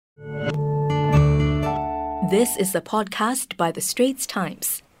This is a podcast by The Straits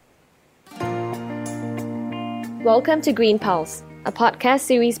Times. Welcome to Green Pulse, a podcast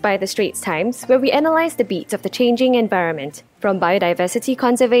series by The Straits Times where we analyse the beats of the changing environment, from biodiversity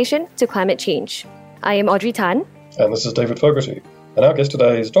conservation to climate change. I am Audrey Tan. And this is David Fogarty. And our guest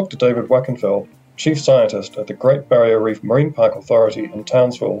today is Dr. David Wackenfeld, Chief Scientist at the Great Barrier Reef Marine Park Authority in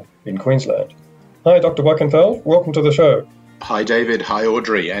Townsville in Queensland. Hi, Dr. Wackenfeld. Welcome to the show. Hi, David. Hi,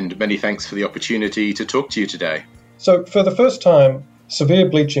 Audrey. And many thanks for the opportunity to talk to you today. So, for the first time, severe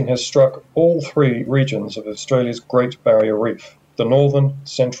bleaching has struck all three regions of Australia's Great Barrier Reef, the northern,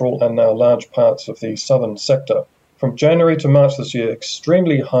 central, and now large parts of the southern sector. From January to March this year,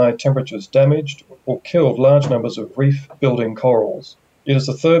 extremely high temperatures damaged or killed large numbers of reef-building corals. It is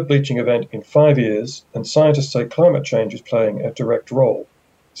the third bleaching event in 5 years, and scientists say climate change is playing a direct role.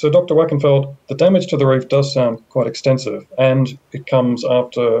 So, Dr. Wackenfeld, the damage to the reef does sound quite extensive, and it comes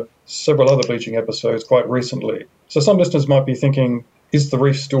after several other bleaching episodes quite recently. So some listeners might be thinking, is the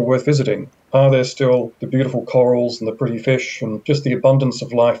reef still worth visiting? Are there still the beautiful corals and the pretty fish and just the abundance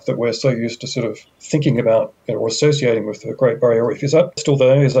of life that we're so used to sort of thinking about or associating with the Great Barrier Reef? Is that still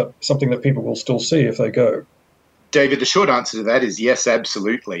there? Is that something that people will still see if they go? David, the short answer to that is yes,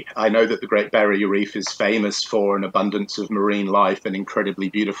 absolutely. I know that the Great Barrier Reef is famous for an abundance of marine life and incredibly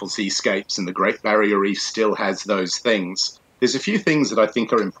beautiful seascapes, and the Great Barrier Reef still has those things. There's a few things that I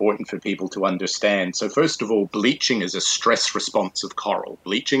think are important for people to understand. So first of all, bleaching is a stress response of coral.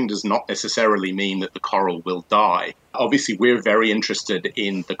 Bleaching does not necessarily mean that the coral will die. Obviously, we're very interested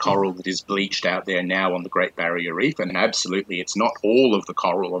in the coral that is bleached out there now on the Great Barrier Reef, and absolutely, it's not all of the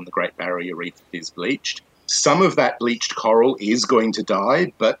coral on the Great Barrier Reef that is bleached. Some of that bleached coral is going to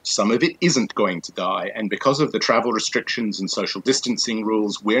die, but some of it isn't going to die. And because of the travel restrictions and social distancing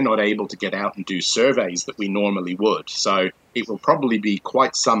rules, we're not able to get out and do surveys that we normally would. So it will probably be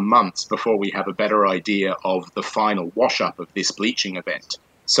quite some months before we have a better idea of the final wash-up of this bleaching event.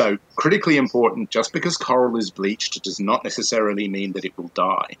 So critically important, just because coral is bleached does not necessarily mean that it will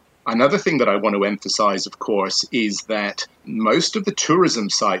die. Another thing that I want to emphasize, of course, is that most of the tourism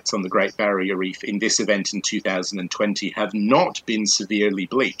sites on the Great Barrier Reef in this event in 2020 have not been severely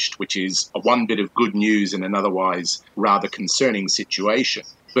bleached, which is one bit of good news in an otherwise rather concerning situation.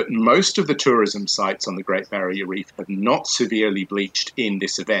 But most of the tourism sites on the Great Barrier Reef have not severely bleached in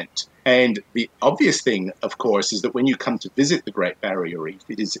this event. And the obvious thing, of course, is that when you come to visit the Great Barrier Reef,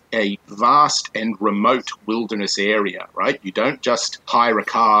 it is a vast and remote wilderness area, right? You don't just hire a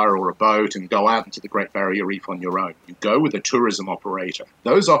car or a boat and go out into the Great Barrier Reef on your own. You go with a tourism operator.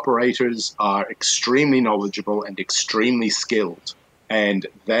 Those operators are extremely knowledgeable and extremely skilled, and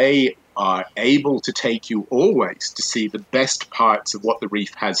they are able to take you always to see the best parts of what the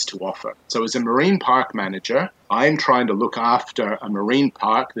reef has to offer. So as a marine park manager, I'm trying to look after a marine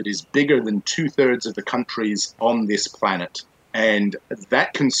park that is bigger than 2/3 of the countries on this planet. And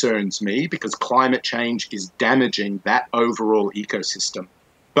that concerns me because climate change is damaging that overall ecosystem.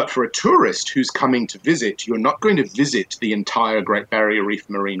 But for a tourist who's coming to visit, you're not going to visit the entire Great Barrier Reef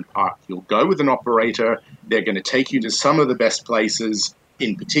Marine Park. You'll go with an operator. They're going to take you to some of the best places.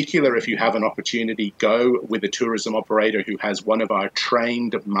 In particular, if you have an opportunity, go with a tourism operator who has one of our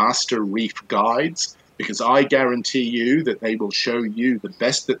trained master reef guides, because I guarantee you that they will show you the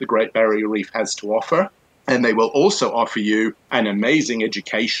best that the Great Barrier Reef has to offer. And they will also offer you an amazing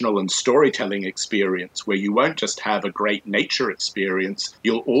educational and storytelling experience where you won't just have a great nature experience,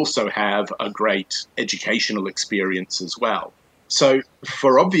 you'll also have a great educational experience as well. So,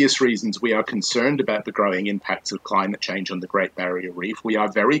 for obvious reasons, we are concerned about the growing impacts of climate change on the Great Barrier Reef. We are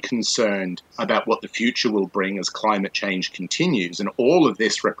very concerned about what the future will bring as climate change continues, and all of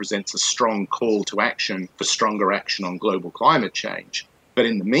this represents a strong call to action for stronger action on global climate change. But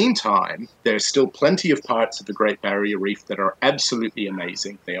in the meantime, there are still plenty of parts of the Great Barrier Reef that are absolutely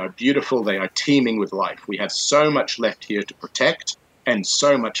amazing. They are beautiful, they are teeming with life. We have so much left here to protect, and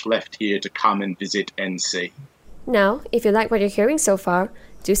so much left here to come and visit and see. Now, if you like what you're hearing so far,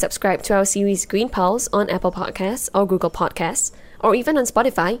 do subscribe to our series Green Pulse on Apple Podcasts or Google Podcasts, or even on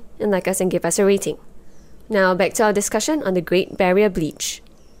Spotify, and like us and give us a rating. Now, back to our discussion on the Great Barrier Bleach.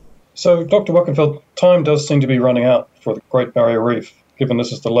 So, Dr. Wackenfeld, time does seem to be running out for the Great Barrier Reef, given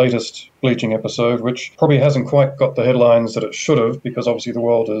this is the latest bleaching episode, which probably hasn't quite got the headlines that it should have, because obviously the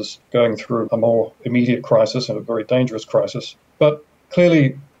world is going through a more immediate crisis and a very dangerous crisis. But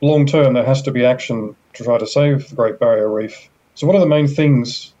clearly, long-term, there has to be action to try to save the Great Barrier Reef. So what are the main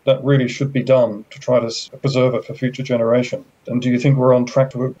things that really should be done to try to preserve it for future generations? And do you think we're on track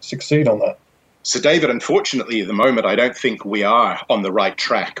to succeed on that? So, David, unfortunately, at the moment, I don't think we are on the right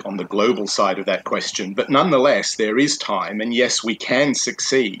track on the global side of that question. But nonetheless, there is time. And yes, we can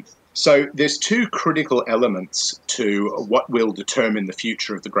succeed. So there's two critical elements to what will determine the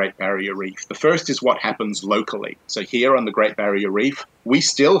future of the Great Barrier Reef. The first is what happens locally. So here on the Great Barrier Reef, we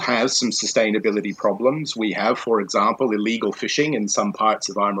still have some sustainability problems. We have, for example, illegal fishing in some parts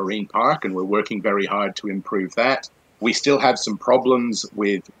of our marine park, and we're working very hard to improve that. We still have some problems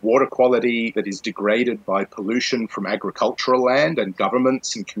with water quality that is degraded by pollution from agricultural land, and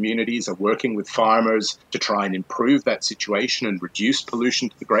governments and communities are working with farmers to try and improve that situation and reduce pollution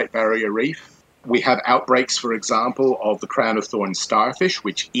to the Great Barrier Reef. We have outbreaks, for example, of the crown of thorns starfish,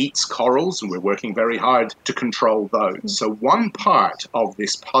 which eats corals, and we're working very hard to control those. So one part of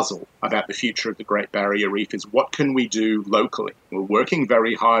this puzzle about the future of the Great Barrier Reef is what can we do locally? We're working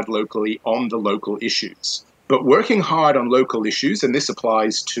very hard locally on the local issues. But working hard on local issues, and this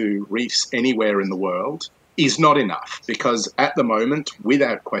applies to reefs anywhere in the world, is not enough, because at the moment,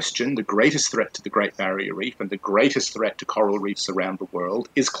 without question, the greatest threat to the Great Barrier Reef and the greatest threat to coral reefs around the world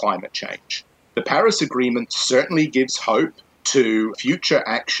is climate change. The Paris Agreement certainly gives hope to future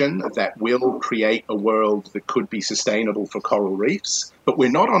action that will create a world that could be sustainable for coral reefs, but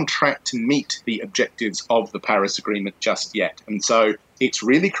we're not on track to meet the objectives of the Paris Agreement just yet. And so it's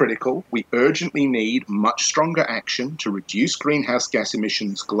really critical. We urgently need much stronger action to reduce greenhouse gas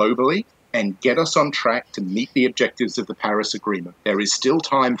emissions globally and get us on track to meet the objectives of the Paris Agreement. There is still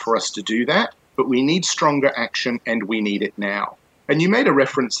time for us to do that, but we need stronger action, and we need it now. And you made a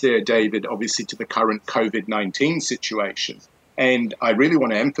reference there, David, obviously to the current COVID-19 situation. And I really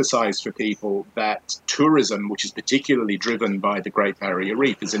want to emphasize for people that tourism, which is particularly driven by the Great Barrier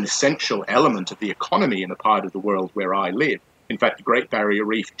Reef, is an essential element of the economy in the part of the world where I live. In fact, the Great Barrier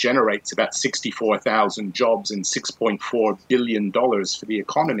Reef generates about 64,000 jobs and $6.4 billion for the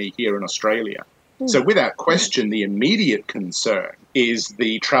economy here in Australia. So without question, the immediate concern is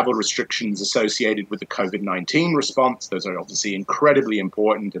the travel restrictions associated with the COVID-19 response. Those are obviously incredibly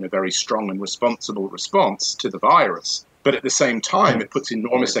important and a very strong and responsible response to the virus. But at the same time, it puts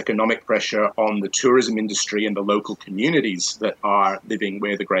enormous economic pressure on the tourism industry and the local communities that are living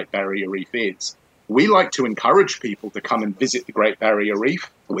where the Great Barrier Reef is. We like to encourage people to come and visit the Great Barrier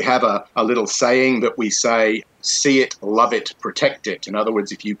Reef. We have a little saying that we say, see it, love it, protect it. In other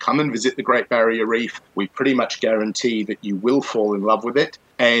words, if you come and visit the Great Barrier Reef, we pretty much guarantee that you will fall in love with it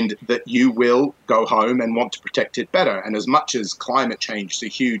and that you will go home and want to protect it better. And as much as climate change is a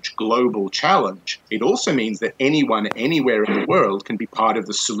huge global challenge, it also means that anyone, anywhere in the world can be part of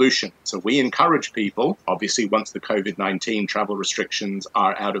the solution. So we encourage people, obviously once the COVID-19 travel restrictions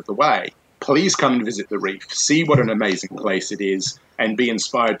are out of the way, please come and visit the reef, see what an amazing place it is, and be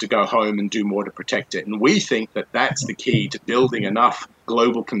inspired to go home and do more to protect it. And we think that that's the key to building enough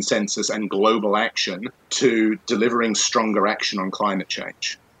global consensus and global action to delivering stronger action on climate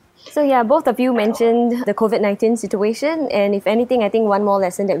change. So yeah, both of you mentioned the COVID-19 situation, and if anything, I think one more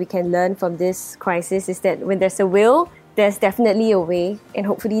lesson that we can learn from this crisis is that when there's a will, there's definitely a way, and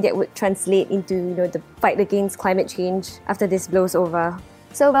hopefully that would translate into the fight against climate change after this blows over.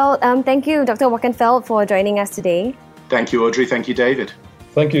 So, thank you, Dr. Wackenfeld, for joining us today. Thank you, Audrey. Thank you, David.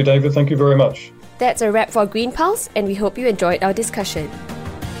 Thank you, David. Thank you very much. That's a wrap for Green Pulse, and we hope you enjoyed our discussion.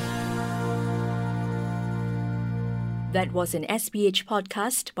 That was an SPH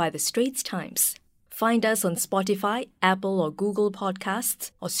podcast by The Straits Times. Find us on Spotify, Apple or Google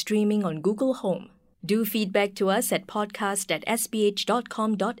Podcasts, or streaming on Google Home. Do feedback to us at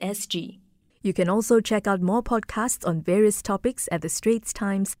podcast@sph.com.sg. You can also check out more podcasts on various topics at The Straits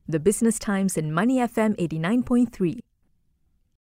Times, The Business Times and Money FM 89.3.